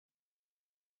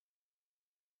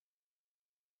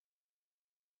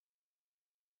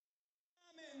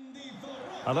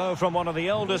Hello from one of the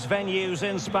oldest venues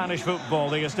in Spanish football,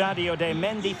 the Estadio de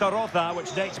Mendizorroza,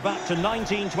 which dates back to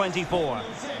 1924.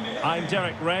 I'm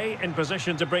Derek Ray, in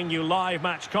position to bring you live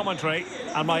match commentary,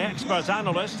 and my expert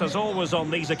analyst, as always on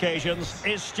these occasions,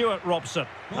 is Stuart Robson.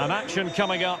 An action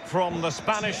coming up from the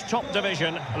Spanish top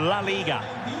division, La Liga.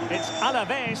 It's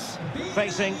Alavés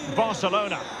facing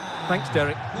Barcelona. Thanks,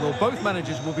 Derek. Well, both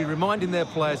managers will be reminding their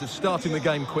players of starting the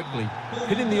game quickly,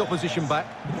 hitting the opposition back,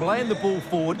 playing the ball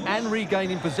forward and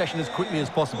regaining possession as quickly as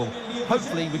possible.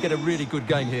 Hopefully we get a really good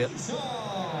game here.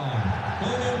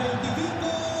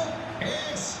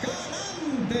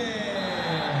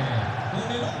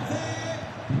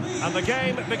 And the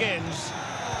game begins.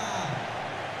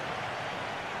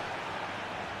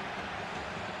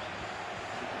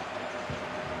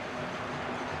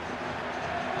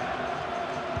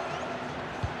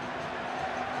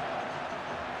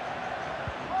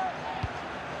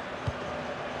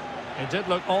 It did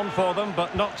look on for them,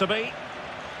 but not to be.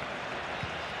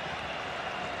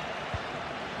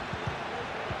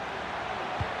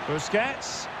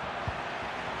 Busquets.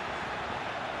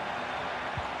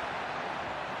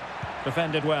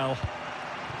 Defended well.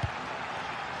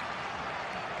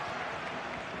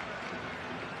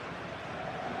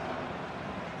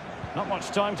 Not much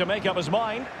time to make up his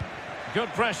mind. Good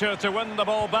pressure to win the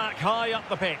ball back high up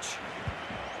the pitch.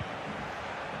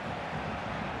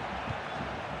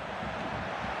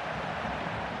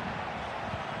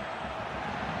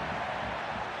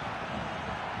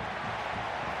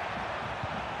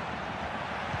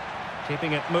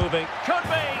 Keeping it moving. Could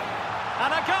be!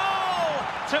 And a goal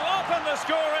to open the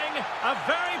scoring. A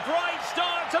very bright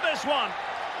start to this one.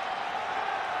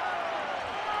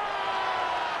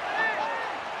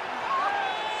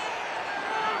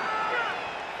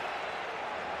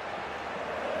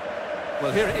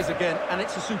 Well, here it is again, and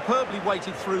it's a superbly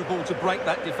weighted through ball to break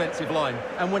that defensive line.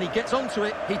 And when he gets onto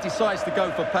it, he decides to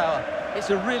go for power. It's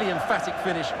a really emphatic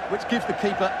finish, which gives the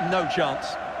keeper no chance.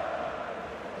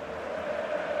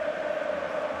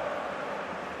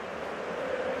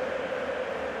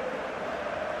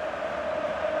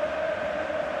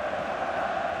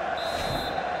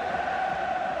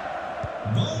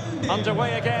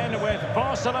 Underway again with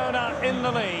Barcelona in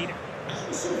the lead.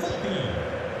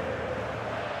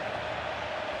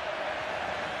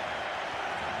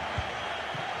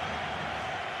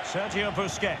 Sergio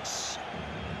Busquets.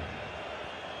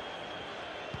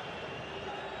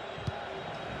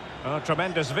 Oh,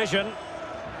 tremendous vision.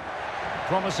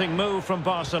 Promising move from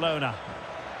Barcelona.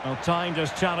 Well, timed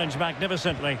his challenge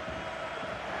magnificently.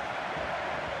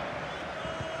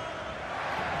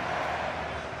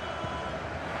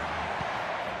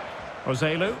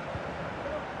 Joselu.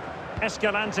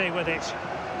 Escalante with it.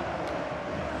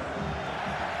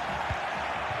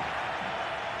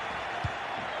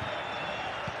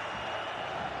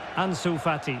 Ansu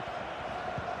Fati.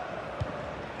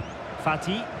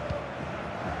 Fati.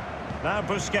 Now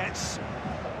Busquets.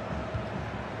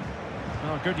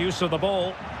 Oh, good use of the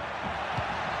ball.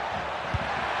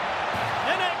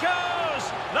 In it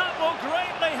goes! That will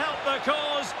greatly help the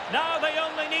cause. Now they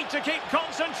only need to keep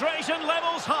concentration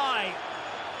levels high.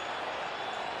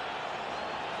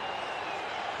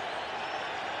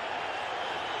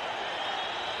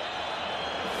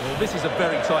 Well, this is a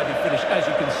very tidy finish, as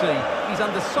you can see. He's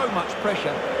under so much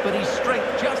pressure, but his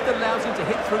strength just allows him to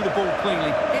hit through the ball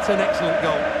cleanly. It's an excellent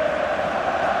goal.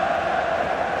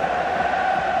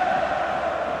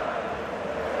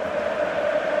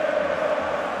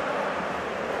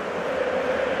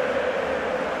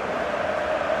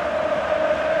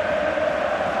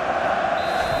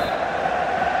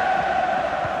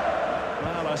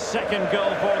 Well, a second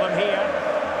goal for them here.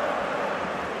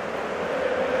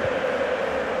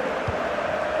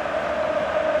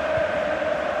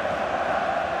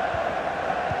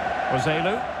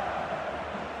 Joselu.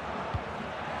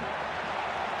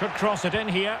 Could cross it in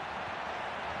here.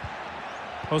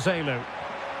 Joselu.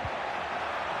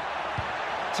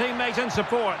 Teammate in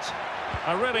support.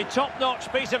 A really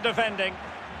top-notch piece of defending.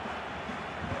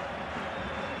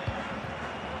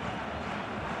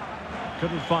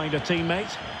 Couldn't find a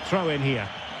teammate. Throw in here.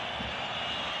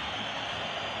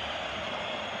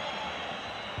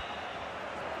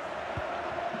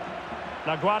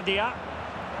 La Guardia.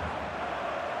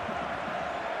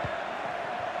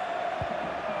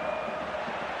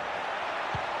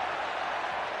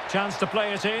 Chance to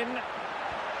play it in.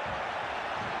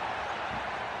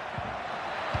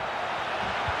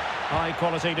 High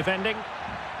quality defending.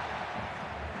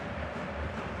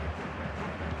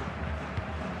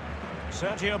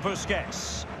 Sergio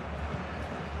Busquets.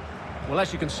 Well,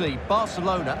 as you can see,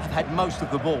 Barcelona have had most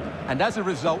of the ball and as a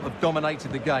result have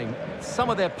dominated the game. Some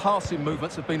of their passing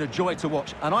movements have been a joy to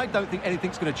watch, and I don't think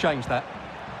anything's going to change that.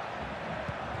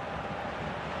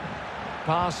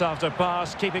 Pass after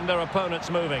pass, keeping their opponents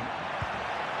moving.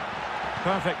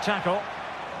 Perfect tackle.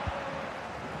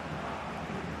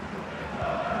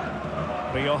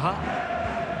 Rioja.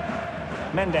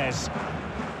 Mendes.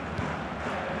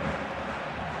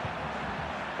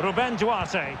 Ruben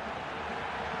Duarte.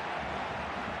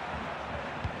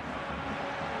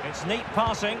 It's neat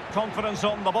passing, confidence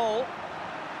on the ball.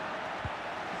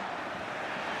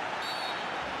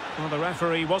 Well, the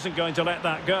referee wasn't going to let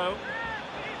that go.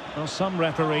 Well, some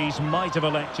referees might have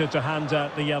elected to hand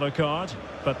out the yellow card,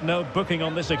 but no booking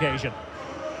on this occasion.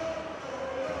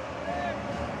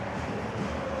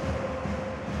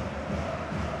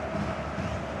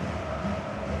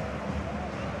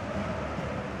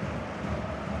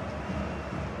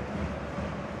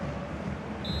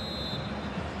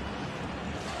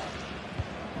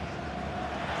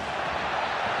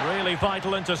 Really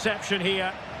vital interception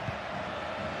here.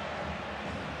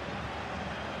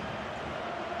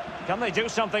 Can they do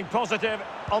something positive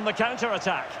on the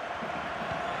counter-attack?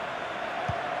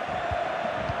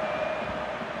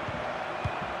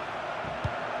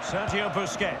 Sergio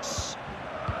Busquets.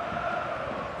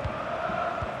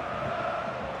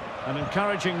 An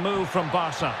encouraging move from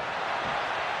Barca.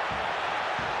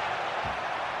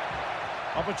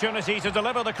 Opportunity to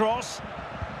deliver the cross.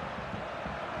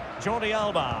 Jordi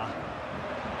Alba.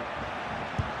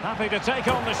 Happy to take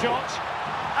on the shot.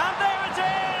 And there it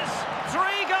is! 3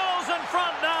 goals in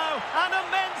front now. An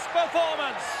immense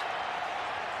performance.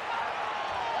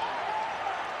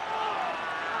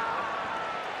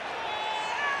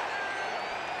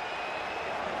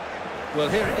 Well,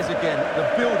 here it is again. The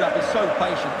build-up is so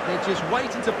patient. They're just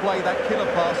waiting to play that killer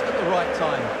pass at the right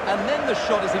time. And then the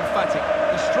shot is emphatic.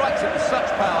 He strikes it with such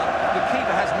power, the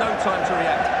keeper has no time to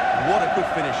react. What a good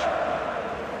finish.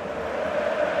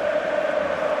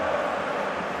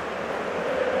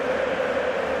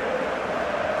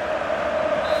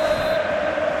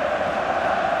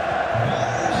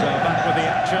 So back with the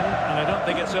action, and I don't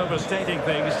think it's overstating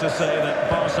things to say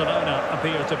that Barcelona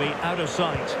appear to be out of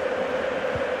sight.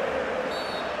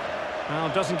 Well,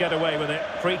 doesn't get away with it.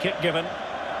 Free kick given.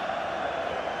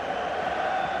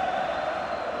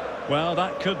 Well,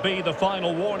 that could be the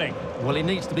final warning. Well, he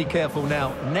needs to be careful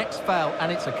now. Next foul,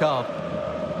 and it's a card.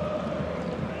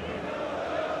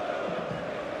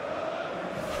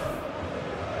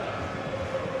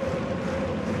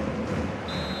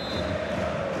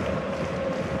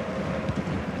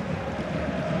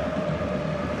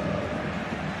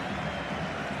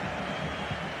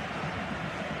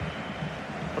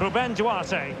 Ruben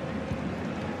Duarte.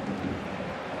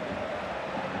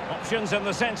 Options in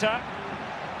the centre.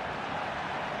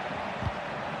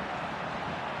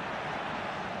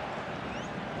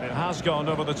 It has gone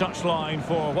over the touchline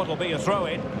for what will be a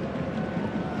throw-in.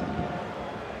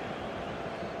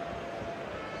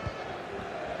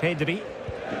 Pedri.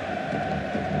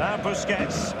 Now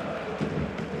Busquets.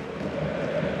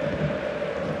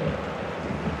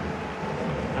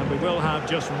 And we will have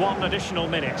just 1 additional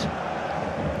minute.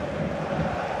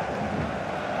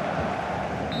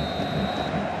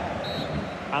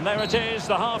 And there it is,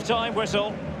 the half-time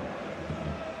whistle.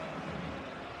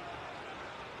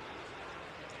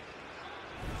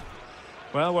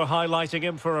 Well, we're highlighting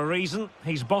him for a reason.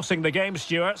 He's bossing the game,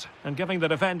 Stuart, and giving the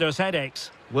defenders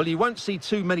headaches. Well, you won't see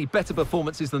too many better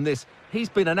performances than this. He's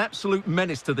been an absolute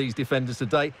menace to these defenders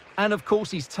today. And, of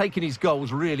course, he's taken his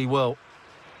goals really well.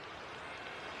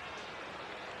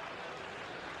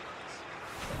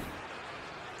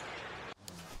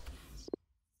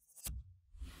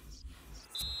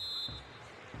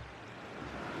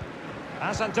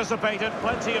 As anticipated,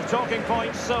 plenty of talking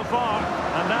points so far.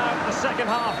 And now the second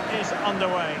half is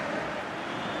underway.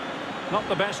 Not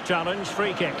the best challenge,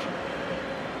 free kick.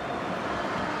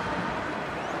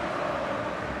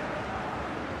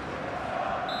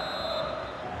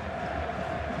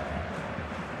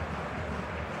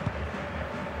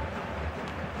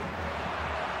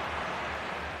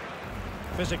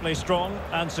 Physically strong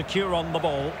and secure on the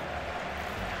ball.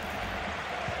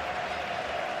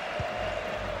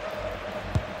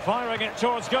 Firing it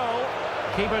towards goal.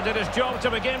 Keeper did his job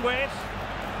to begin with.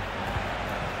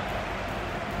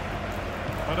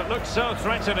 But it looked so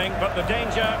threatening, but the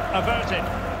danger averted.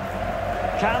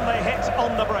 Can they hit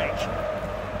on the break?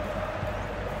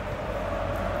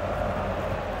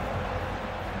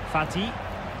 Fati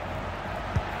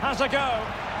has a go.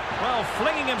 Well,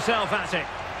 flinging himself at it.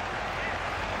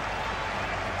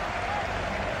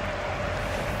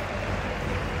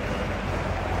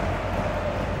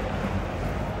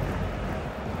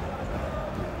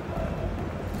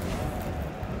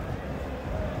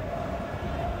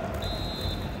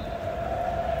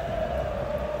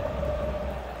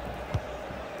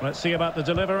 Let's see about the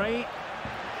delivery.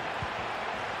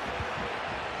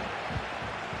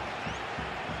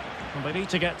 Well, they need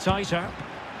to get tighter.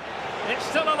 It's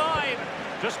still alive.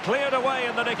 Just cleared away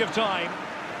in the nick of time.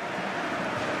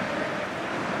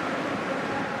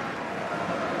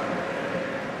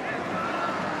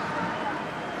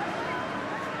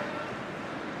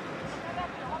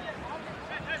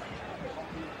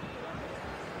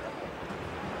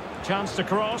 Chance to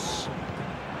cross.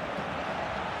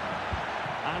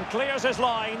 And clears his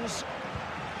lines.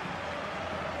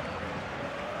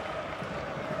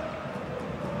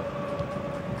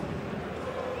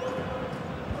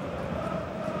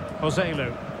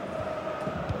 Joselu.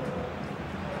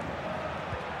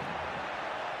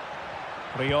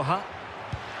 Rioja.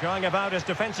 Going about his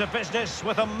defensive business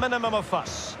with a minimum of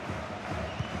fuss.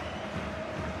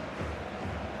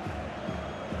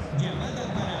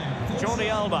 Jordi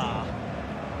Alba.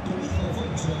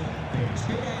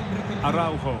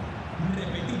 Araujo.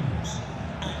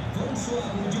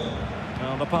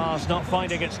 Well, the pass not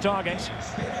finding its target.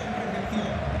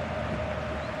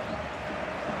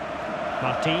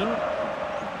 Martin.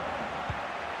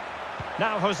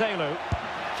 Now Joselu.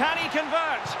 Can he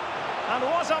convert? And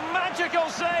what a magical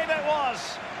save it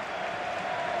was!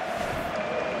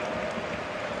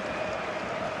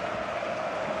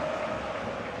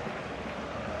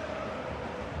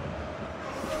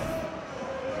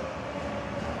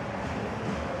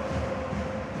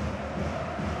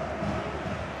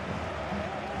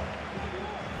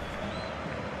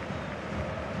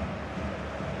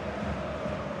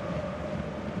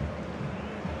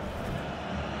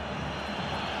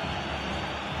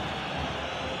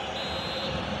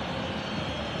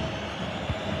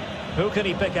 Who can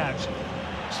he pick out?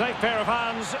 Safe pair of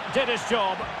hands, did his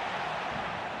job.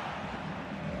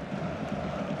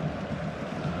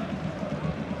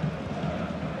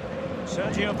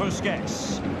 Sergio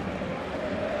Busquets.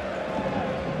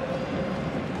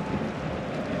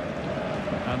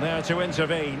 And there to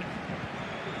intervene.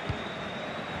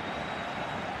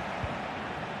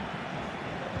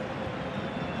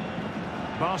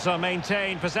 Barca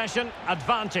maintain possession,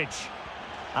 advantage.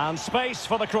 And space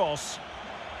for the cross.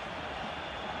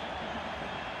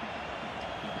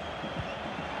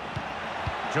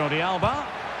 Jordi Alba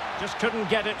just couldn't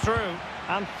get it through,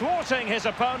 and thwarting his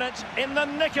opponent in the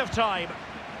nick of time.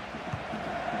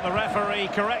 The referee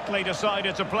correctly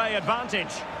decided to play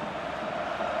advantage.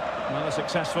 Another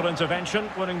successful intervention,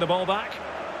 winning the ball back.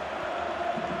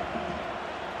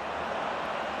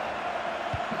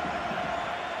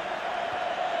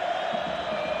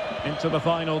 Into the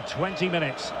final 20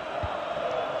 minutes.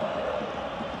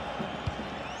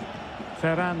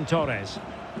 Ferran Torres.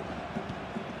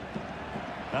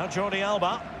 Now Jordi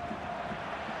Alba.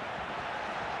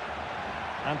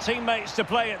 And teammates to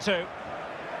play it to.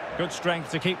 Good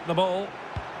strength to keep the ball.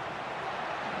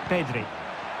 Pedri.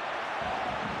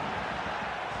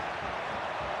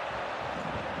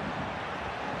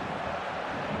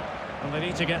 And they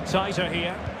need to get tighter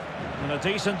here. And a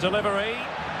decent delivery.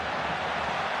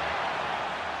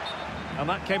 And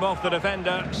that came off the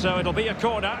defender, so it'll be a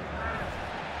corner.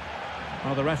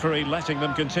 Well, the referee letting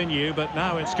them continue, but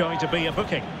now it's going to be a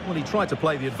booking. Well, he tried to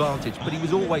play the advantage, but he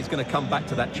was always going to come back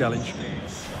to that challenge.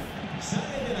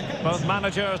 Both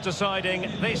managers deciding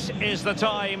this is the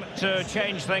time to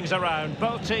change things around.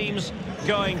 Both teams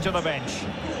going to the bench.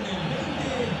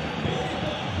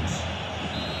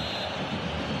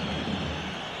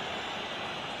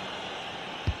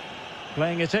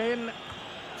 Playing it in.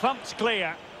 Thumped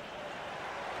clear.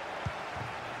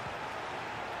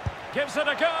 Gives it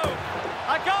a go.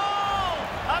 A goal!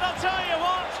 And I'll tell you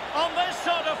what, on this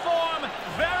sort of form,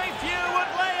 very few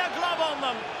would lay a glove on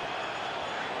them.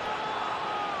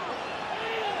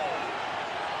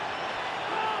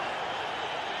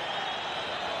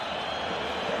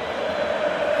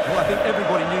 Well, I think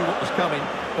everybody knew what was coming,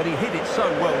 but he hit it so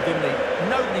well, didn't he?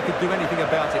 Nobody could do anything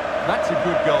about it. That's a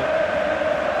good goal.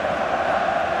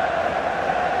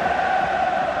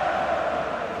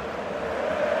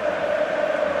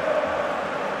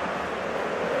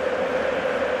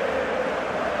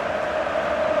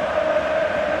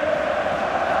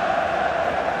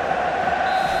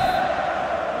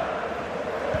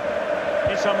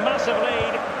 It's a massive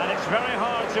lead, and it's very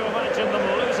hard to imagine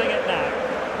them losing it now.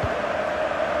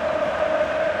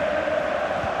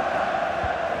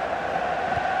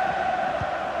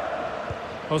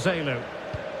 Joselu.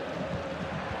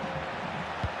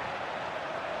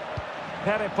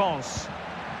 Perepons.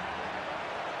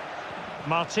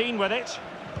 Martin with it.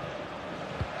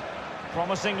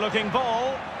 Promising looking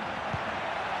ball.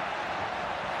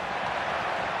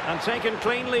 And taken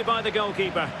cleanly by the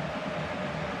goalkeeper.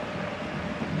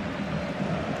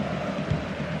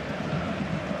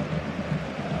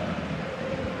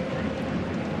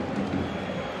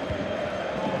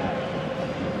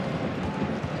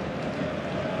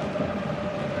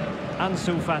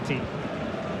 Ansu Fati.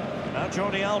 Now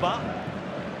Jordi Alba.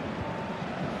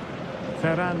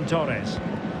 Ferran Torres.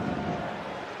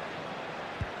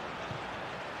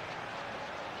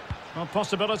 Well,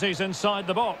 possibilities inside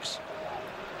the box.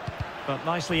 But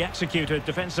nicely executed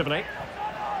defensively.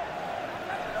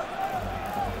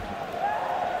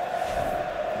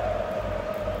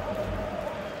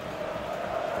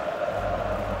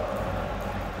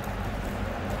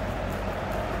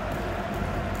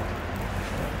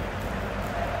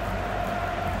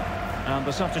 And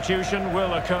the substitution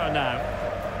will occur now.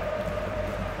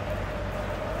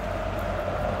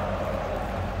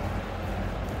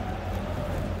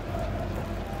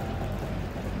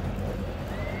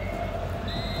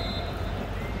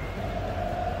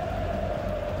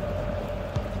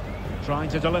 Trying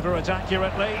to deliver it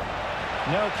accurately.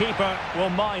 No keeper will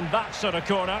mind that sort of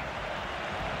corner.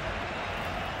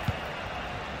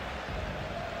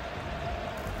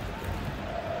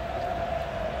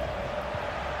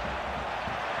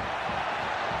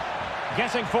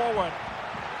 Getting forward.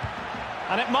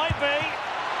 And it might be.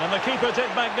 And the keeper did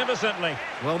magnificently.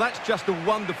 Well, that's just a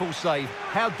wonderful save.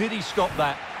 How did he stop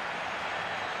that?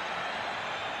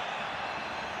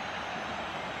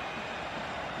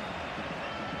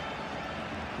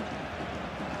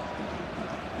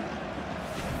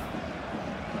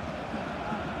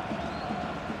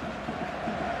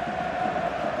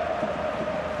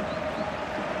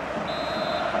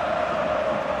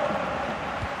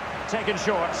 Taken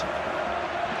short.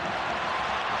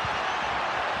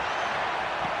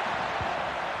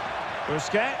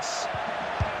 Busquets.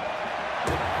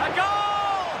 A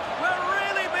goal! We're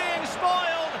really being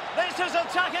spoiled. This is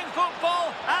attacking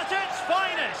football at its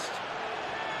finest.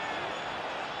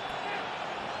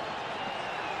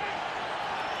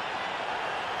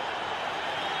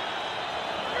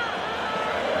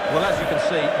 Well, as you can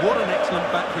see, what an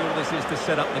excellent backfield this is to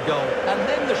set up the goal. And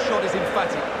then the shot is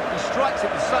emphatic. He strikes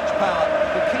it with such power,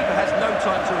 the keeper has no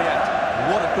time to react.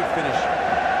 What a good finish.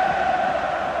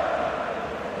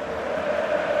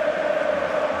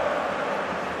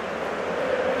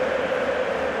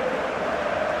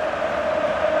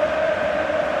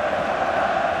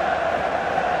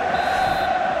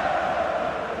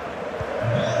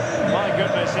 My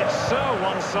goodness, it's so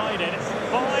one-sided.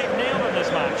 5-0 in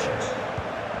this match.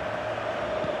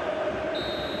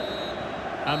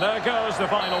 And there goes the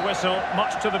final whistle,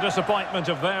 much to the disappointment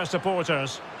of their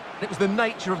supporters. It was the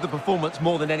nature of the performance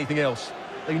more than anything else.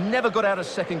 They never got out of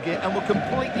second gear and were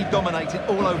completely dominated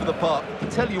all over the park.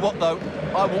 Tell you what, though,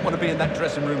 I wouldn't want to be in that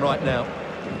dressing room right now.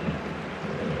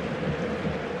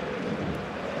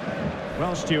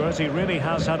 Well, Stuart, he really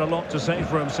has had a lot to say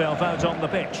for himself out on the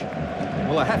pitch.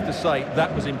 Well, I have to say,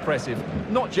 that was impressive.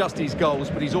 Not just his goals,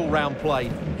 but his all-round play.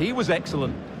 He was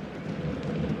excellent.